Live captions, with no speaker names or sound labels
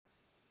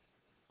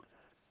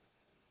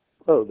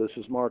Hello, this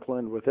is Mark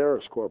Lind with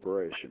Aras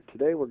Corporation.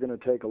 Today we're going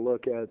to take a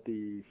look at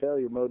the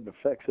failure mode and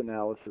effects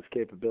analysis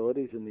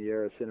capabilities in the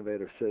Aras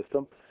Innovator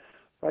system.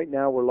 Right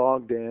now we're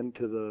logged in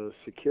to the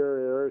secure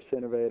Aras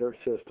Innovator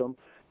system.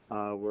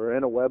 We're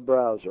in a web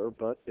browser,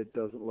 but it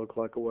doesn't look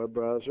like a web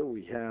browser.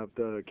 We have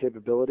the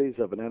capabilities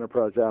of an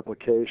enterprise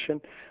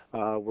application.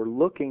 We're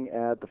looking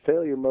at the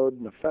failure mode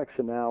and effects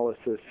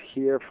analysis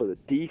here for the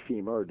D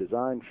FEMA or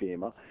design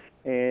FEMA,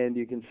 and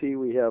you can see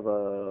we have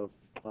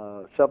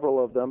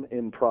several of them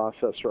in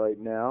process right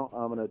now.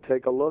 I'm going to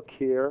take a look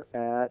here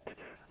at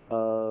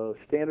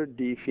standard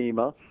D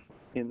FEMA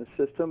in the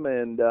system,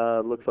 and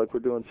it looks like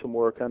we're doing some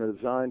work on a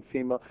design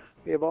FEMA.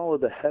 We have all of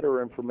the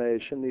header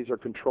information. These are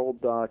controlled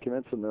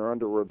documents, and they're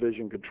under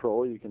revision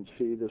control. You can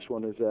see this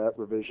one is at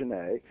revision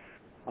A.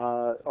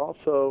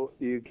 Also,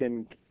 you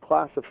can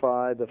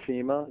classify the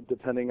FEMA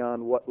depending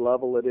on what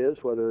level it is,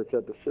 whether it's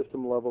at the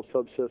system level,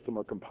 subsystem,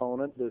 or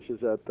component. This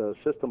is at the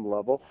system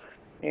level.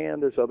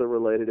 And there's other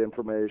related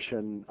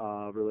information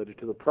related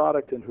to the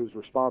product and who's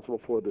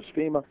responsible for this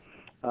FEMA,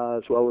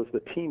 as well as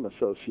the team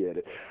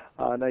associated.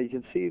 Now you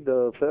can see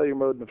the failure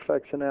mode and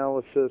effects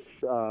analysis.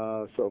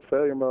 So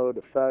failure mode,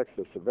 effects,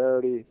 the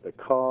severity, the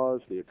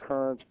cause, the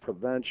occurrence,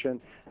 prevention.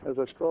 As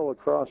I scroll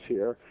across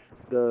here,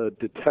 the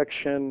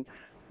detection,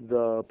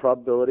 the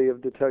probability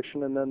of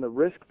detection, and then the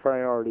risk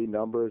priority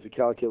number is a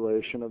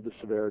calculation of the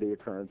severity,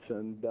 occurrence,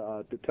 and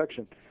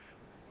detection.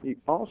 You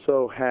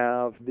also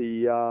have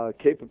the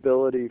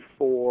capability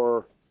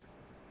for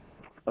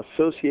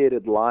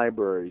associated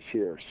libraries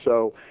here.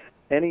 So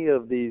any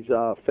of these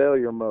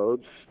failure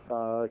modes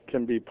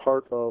can be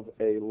part of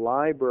a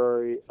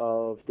library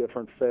of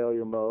different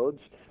failure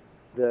modes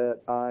that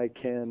I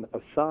can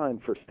assign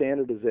for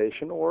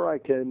standardization, or I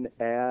can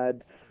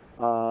add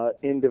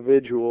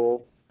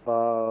individual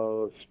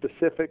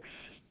specifics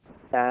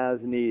as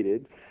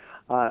needed.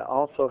 I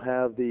also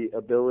have the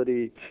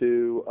ability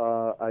to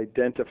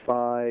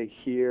identify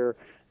here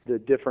the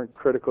different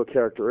critical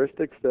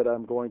characteristics that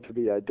I'm going to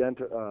be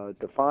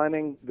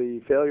defining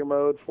the failure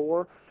mode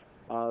for,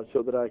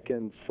 so that I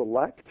can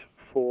select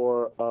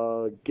for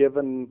a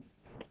given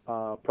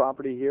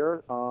property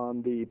here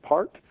on the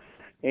part,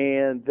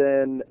 and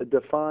then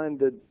define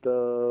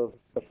the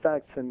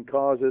effects and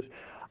causes.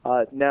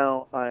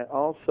 Now, I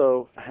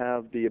also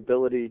have the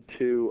ability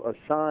to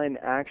assign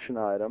action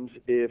items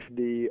if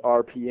the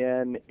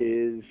RPN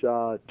is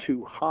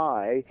too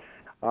high,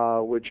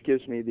 which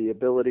gives me the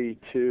ability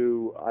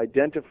to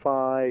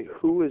identify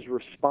who is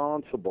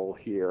responsible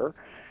here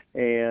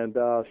and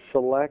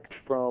select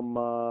from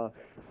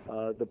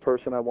the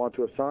person I want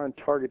to assign,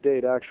 target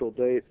date, actual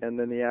date, and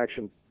then the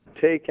action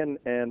taken,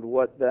 and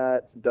what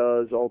that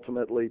does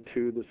ultimately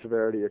to the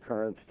severity,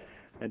 occurrence,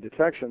 and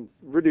detection,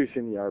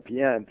 reducing the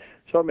RPN.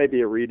 So it may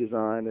be a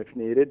redesign if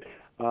needed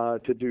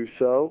to do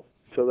so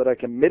that I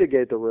can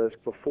mitigate the risk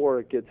before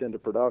it gets into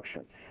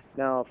production.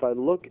 Now, if I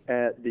look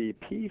at the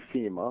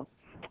PFEMA,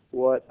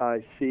 what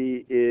I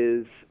see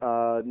is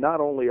not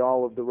only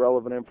all of the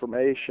relevant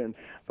information,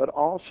 but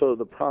also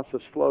the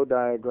process flow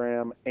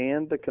diagram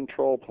and the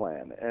control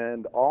plan.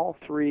 And all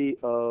three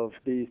of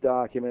these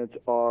documents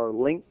are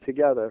linked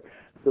together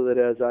so that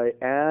as I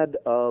add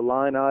a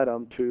line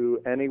item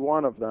to any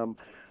one of them,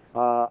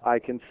 I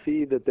can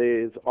see that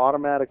it is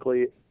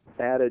automatically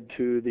added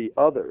to the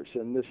others,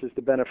 and this is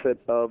the benefit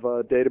of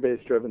a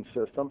database-driven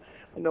system,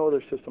 and no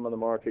other system on the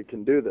market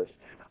can do this.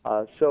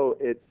 So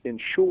it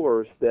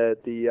ensures that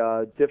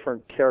the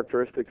different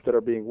characteristics that are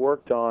being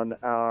worked on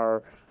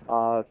are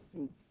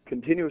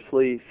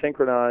continuously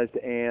synchronized,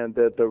 and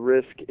that the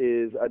risk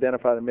is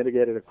identified and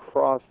mitigated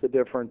across the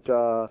different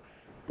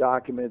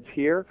documents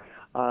here.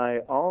 I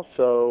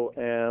also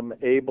am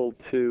able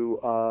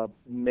to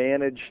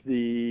manage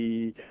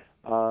the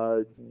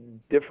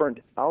different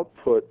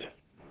output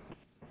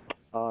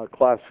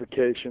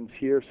classifications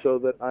here so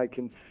that I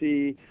can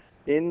see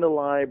in the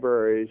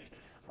libraries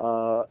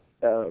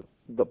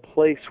the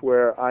place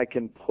where I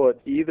can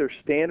put either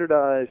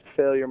standardized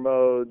failure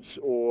modes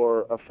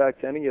or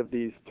affect any of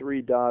these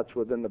three dots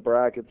within the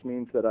brackets.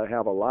 Means that I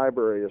have a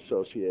library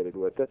associated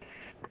with it,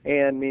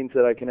 and means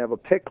that I can have a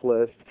pick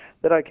list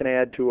that I can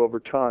add to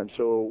over time.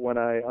 So when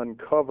I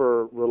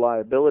uncover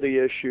reliability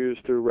issues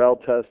through rel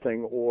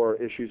testing or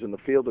issues in the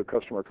field or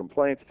customer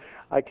complaints,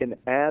 I can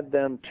add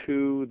them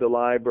to the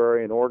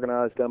library and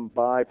organize them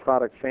by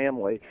product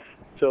family,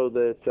 so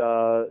that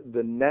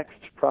the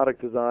next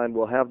product design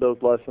will have those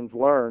lessons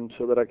learned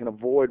so that I can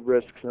avoid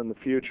risks in the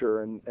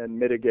future and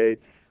mitigate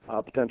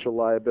potential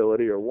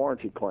liability or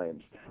warranty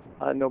claims.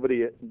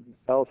 Nobody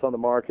else on the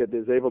market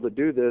is able to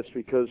do this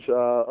because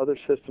other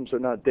systems are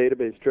not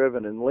database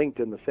driven and linked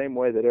in the same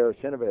way that Aras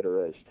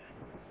Innovator is.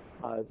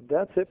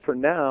 That's it for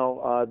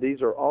now.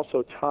 These are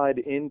also tied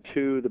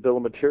into the bill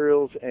of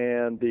materials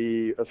and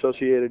the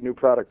associated new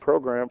product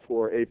program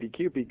for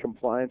APQP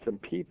compliance and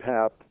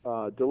PPAP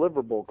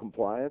deliverable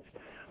compliance.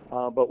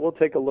 But we'll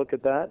take a look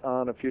at that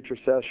on a future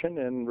session.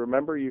 And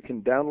remember, you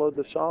can download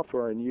the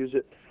software and use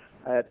it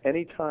at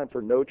any time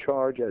for no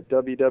charge at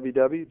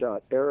www.aras.com.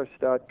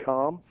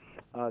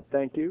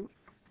 Thank you.